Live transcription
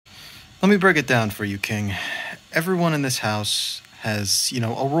Let me break it down for you, King. Everyone in this house has, a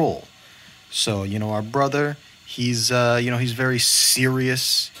role. So, our brother, he's very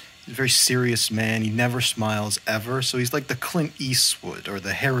serious. He's a very serious man. He never smiles ever. So he's like the Clint Eastwood or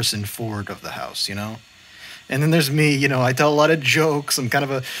the Harrison Ford of the house. And then there's me, I tell a lot of jokes. I'm kind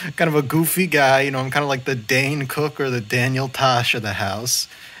of a goofy guy, I'm kind of like the Dane Cook or the Daniel Tosh of the house.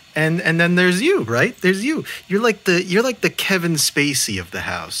 And then there's you, right? There's you. You're like the Kevin Spacey of the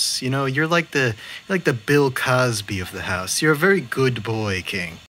house. You're like the Bill Cosby of the house. You're a very good boy, King.